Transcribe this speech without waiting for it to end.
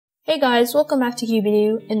Hey guys, welcome back to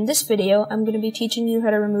QBDoo. In this video, I'm going to be teaching you how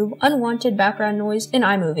to remove unwanted background noise in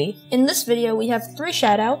iMovie. In this video, we have 3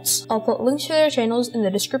 shoutouts. I'll put links to their channels in the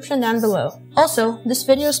description down below. Also, this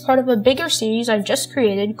video is part of a bigger series I've just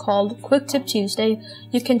created called Quick Tip Tuesday.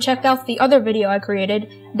 You can check out the other video I created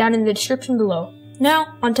down in the description below.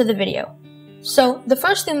 Now, onto the video. So, the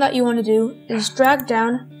first thing that you want to do is drag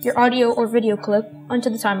down your audio or video clip onto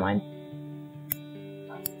the timeline.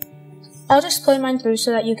 I'll just play mine through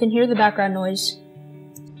so that you can hear the background noise.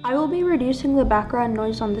 I will be reducing the background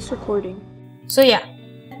noise on this recording. So yeah,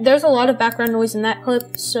 there's a lot of background noise in that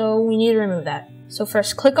clip, so we need to remove that. So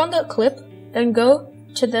first, click on the clip, then go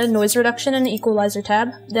to the Noise Reduction and Equalizer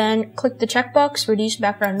tab, then click the checkbox, Reduce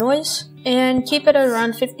Background Noise, and keep it at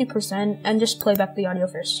around 50% and just play back the audio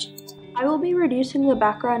first. I will be reducing the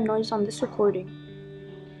background noise on this recording.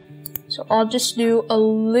 So I'll just do a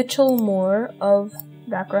little more of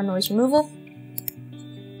background noise removal.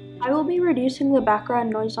 I will be reducing the background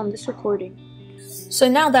noise on this recording. So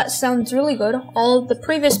now that sounds really good. All of the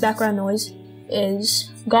previous background noise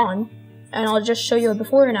is gone, and I'll just show you a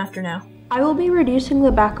before and after now. I will be reducing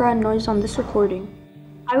the background noise on this recording.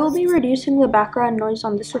 I will be reducing the background noise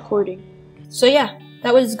on this recording. So yeah,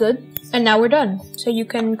 that was good. And now we're done. So you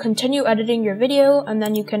can continue editing your video, and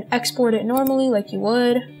then you can export it normally like you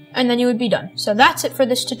would, and then you would be done. So that's it for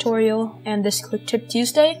this tutorial and this Quick Tip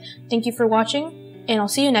Tuesday. Thank you for watching, and I'll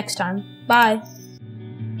see you next time. Bye!